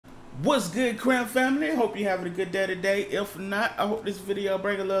What's good, Cram family? Hope you're having a good day today. If not, I hope this video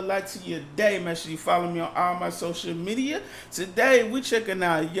bring a little light to your day. Make sure you follow me on all my social media. Today, we checking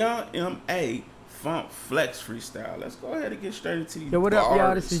out Young M.A. Funk Flex freestyle. Let's go ahead and get straight into these Yo, what up,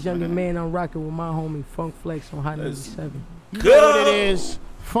 y'all? This is Young man. M.A. I'm rocking with my homie Funk Flex on Hot 97. You know what it is.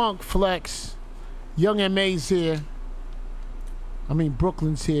 Funk Flex. Young M.A.'s here. I mean,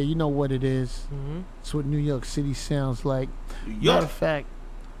 Brooklyn's here. You know what it is. It's what New York City sounds like. Matter of fact,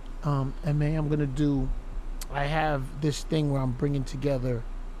 M.A., I have this thing where I'm bringing together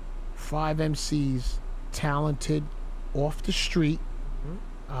 5 MCs, talented, off the street,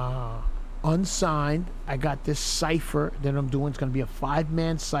 unsigned. I got this cypher that I'm doing. It's going to be a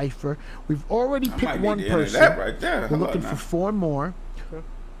 5-man cypher. We've already picked one person. That right there. We're looking for 4 more.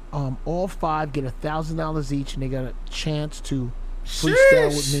 All 5 get $1,000 each, and they got a chance to freestyle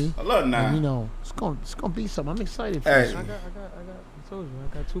with me. Hello, now. And, you know, it's gonna be something. I'm excited for Hey. this. I told you, I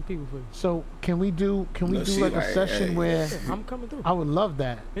got 2 people for you. So can we do like a session where I'm coming through. I would love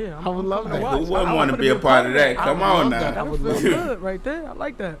that. Yeah, I would love that. Who wouldn't want to be a part of that? Come on now. That would look good right there. I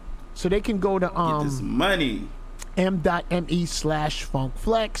like that. So they can go to Get this money.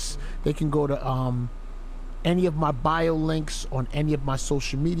 m.me/funkflex. They can go to any of my bio links on any of my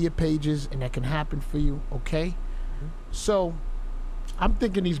social media pages, and that can happen for you. Okay. So I'm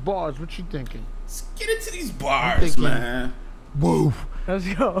thinking these bars. What you thinking? Let's get into these bars, man. Woo. Let's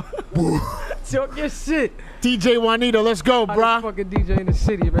go. Talk your shit. DJ Juanito, let's go, bruh. Fucking DJ in the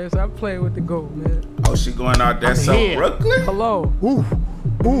city, man. So I'm playing with the GOAT, man. Oh, she going out there, so here. Brooklyn? Hello. Ooh.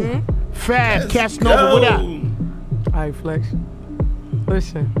 Ooh. Fab, Let's Casanova, what up? go. Alright, Flex.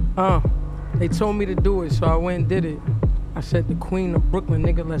 Listen, they told me to do it, so I went and did it. I said the queen of Brooklyn,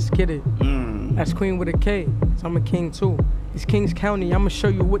 nigga, let's get it. That's queen with a K, so I'm a king too. It's Kings County, I'ma show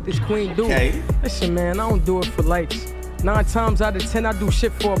you what this queen do. Okay. Listen, man, I don't do it for likes. 9 times out of 10, I do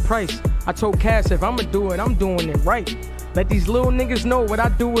shit for a price. I told Cass if I'ma do it, I'm doing it right. Let these little niggas know what I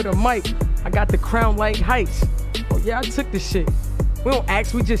do with a mic. I got the crown like heights. Oh yeah, I took this shit. We don't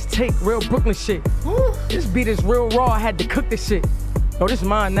ask, we just take real Brooklyn shit. This beat is real raw, I had to cook this shit. Oh, this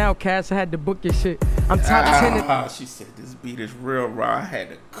mine now, Cass, I had to book your shit. I'm top 10. She said this beat is real raw. I had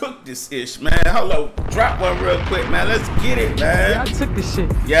to cook this ish, man. Hold on, drop one real quick, man. Let's get it, man. Yeah, I took this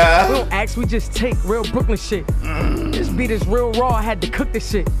shit. Yeah. We don't ask, we just take real Brooklyn shit. This beat is real raw, I had to cook this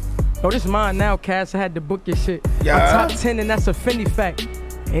shit. Oh, this mine now, Cass, I had to book your shit. Yeah. I'm top 10 and that's a Fendi fact.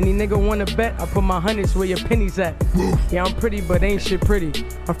 Any nigga wanna bet, I put my hundreds where your pennies at. Yeah, I'm pretty, but ain't shit pretty.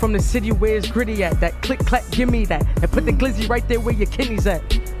 I'm from the city where it's gritty at. That click clack, give me that. And put the glizzy right there where your kidneys at.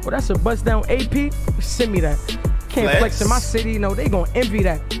 Well, that's a bust down AP. Send me that. Can't flex in my city, no, they gon' envy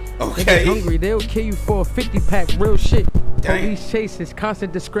that. Okay. Niggas hungry, they'll kill you for a 50-pack, real shit. Dang. Police chases,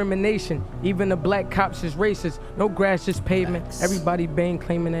 constant discrimination. Even the black cops is racist. No grass, just pavement. Everybody bang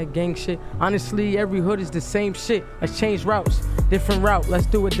claiming that gang shit. Honestly, every hood is the same shit. Let's change routes, different route. Let's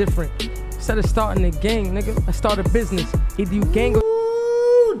do it different. Instead of starting a gang, nigga, let's start a business. Either you gang or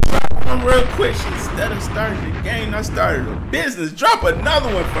Drop one real quick. Instead of starting the game, I started a business. Drop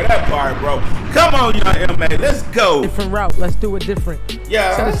another one for that bar, bro. Come on, Young M.A. Let's go. different route. Let's do it different. Yeah.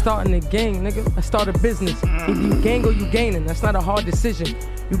 Instead of starting a gang, nigga, let's start a business. Either you gang or you gaining. That's not a hard decision.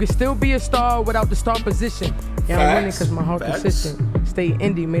 You can still be a star without the star position. Yeah, I'm winning cause my heart consistent. Stay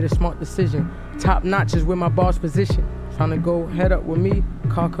indie, made a smart decision. Top notch is where my boss position. Trying to go head up with me,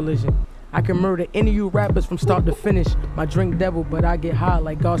 car collision. I can murder any of you rappers from start to finish. My drink devil, but I get high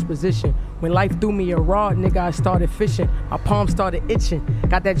like God's position. When life threw me a rod, nigga, I started fishing. My palms started itching.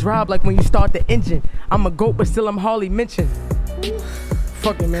 Got that drive like when you start the engine. I'm a goat, but still I'm hardly mentioned.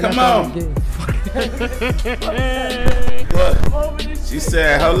 Fuck it, man. Come that's on. Look. She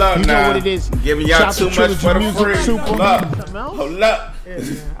said, hold up You now. know what it is. Giving y'all Shout too to much for the Trilogy free. Music Super. Hold up. Something else? Hold up. Yeah,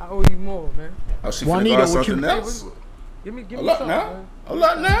 man. I owe you more, man. Oh, she finna Juanito, go on what you- something else? Give me Hold up something, now. man. Hold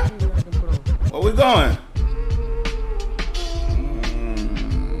up now. Give me what I can put on. Where we going?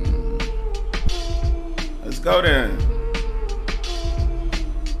 Let's go then.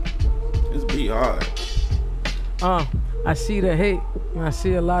 This beat hard. I see the hate, and I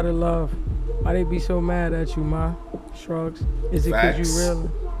see a lot of love. Why they be so mad at you, ma? Shrugs. Is it cause you Facts.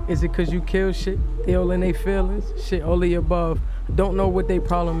 real? Is it cause you kill shit? They all in they feelings? Shit, all of the above. Don't know what they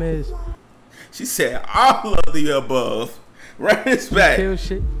problem is. She said all of the above. Right this back. Kill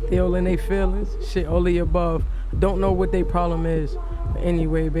shit, they all in they feelings? Shit, all of the above. Don't know what they problem is. But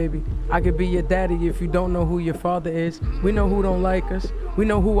anyway, baby, I could be your daddy if you don't know who your father is. We know who don't like us. We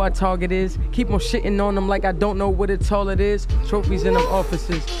know who our target is. Keep on shitting on them like I don't know what a toilet is. Trophies in them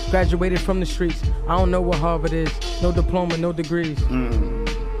offices. Graduated from the streets. I don't know what Harvard is. No diploma, no degrees.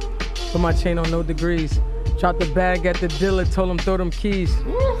 Put my chain on, no degrees. Dropped the bag at the dealer, told him throw them keys.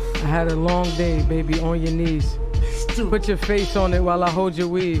 I had a long day, baby, on your knees. Put your face on it while I hold your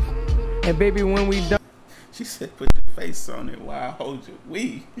weave. And baby, when we done. She said, put your face on it while I hold your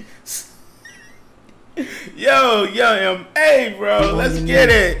weave. Yo, M.A, bro, let's get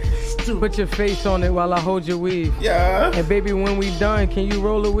it. Put your face on it while I hold your weave. Yeah. And baby, when we done, can you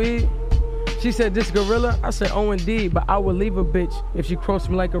roll a weed? She said, this gorilla? I said, oh indeed, but I would leave a bitch if she crossed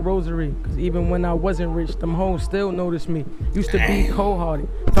me like a rosary. Cause even when I wasn't rich, them hoes still noticed me. Used to be cold-hearted,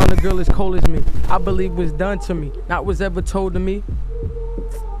 found a girl as cold as me. I believe was done to me, not was ever told to me.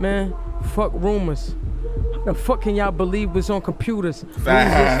 Man, fuck rumors. How the fuck can y'all believe was on computers?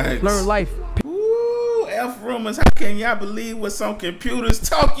 Facts. Learn life. Ooh, F rumors, how can y'all believe what's on computers?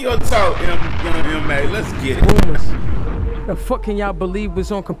 Talk your talk, M.A, let's get it. Rumors. The fuck can y'all believe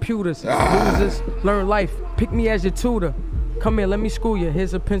was on computers? Losers, learn life. Pick me as your tutor. Come here, let me school you.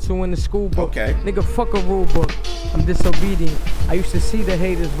 Here's a pencil in the school book. Okay. Nigga, fuck a rule book. I'm disobedient. I used to see the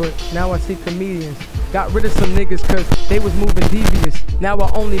haters, but now I see comedians. Got rid of some niggas cause they was moving devious. Now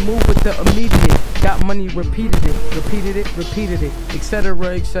I only move with the immediate. Got money, repeated it, etc.,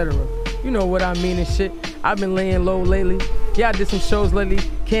 etc. You know what I mean and shit. I've been laying low lately. Yeah, I did some shows lately.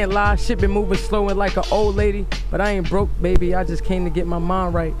 Can't lie, shit been moving slow and like an old lady. But I ain't broke, baby. I just came to get my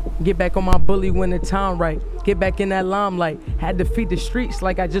mind right. Get back on my bully when the time right. Get back in that limelight. Had to feed the streets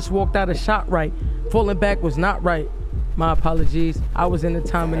like I just walked out of ShopRite. Falling back was not right. My apologies. I was in a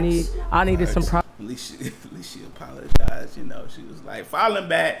time of need. I needed some At least she apologized, you know. She was like falling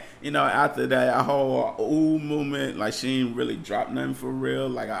back, you know, after that whole ooh movement. Like she ain't really dropped nothing for real.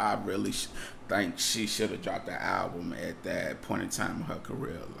 Like I really think she should have dropped the album at that point in time in her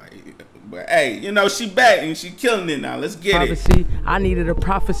career. Like, but hey, you know, she back and she killing it now. Let's get it. I needed a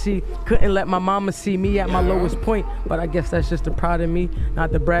prophecy. Couldn't let my mama see me at my lowest point. But I guess that's just the pride of me.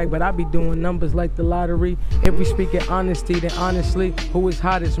 Not to brag, but I be doing numbers like the lottery. If we speak in honesty, then honestly, who is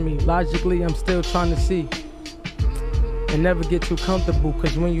hot as me? Logically, I'm still trying to see. And never get too comfortable,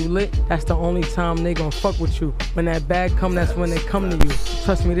 cause when you lit, that's the only time they gon' fuck with you. When that bag come, that's when they come to you.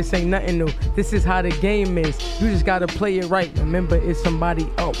 Trust me, this ain't nothing new. This is how the game is. You just gotta play it right. Remember, it's somebody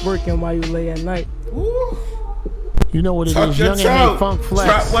up working while you lay at night. Woo. You know what it is, Young M.A Funk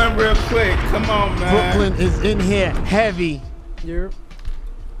Flex. Drop one real quick, come on, man. Brooklyn is in here, heavy. Yeah.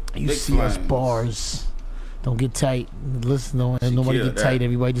 You see us bars. Don't get tight. Listen, nobody get tight.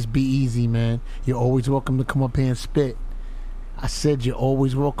 Everybody just be easy, man. You're always welcome to come up here and spit. I said you're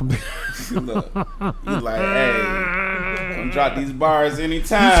always welcome. Look, you like, hey, come drop these bars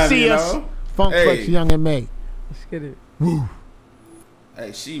anytime. You see us, Funk Flex, Young M.A. Let's get it. Woo.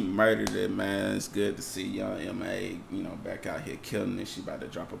 Hey, she murdered it, man. It's good to see Young M.A, you know, back out here killing it. She about to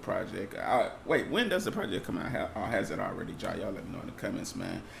drop a project. Wait, when does the project come out? Or has it already dropped? Y'all let me know in the comments,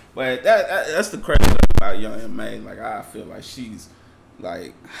 man. But that's the crazy thing about Young M.A. Like, I feel like she's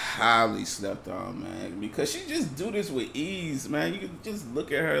like highly slept on, man, because she just do this with ease, man. You can just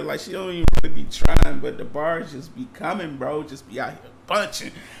look at her like she don't even really be trying, but the bars just be coming, bro. Just be out here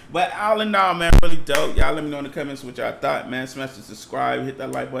punching. But all in all, man, really dope. Y'all let me know in the comments what y'all thought, man. Smash the subscribe, hit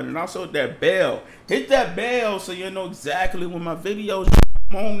that like button, and also that bell. Hit that bell so you know exactly when my videos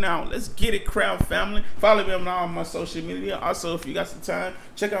come on now. Let's get it, Crown family. Follow me on all my social media. Also, if you got some time,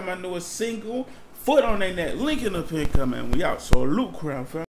 check out my newest single, Foot on Their Neck. Link in the pic, man. We out. So, Luke, Crown family.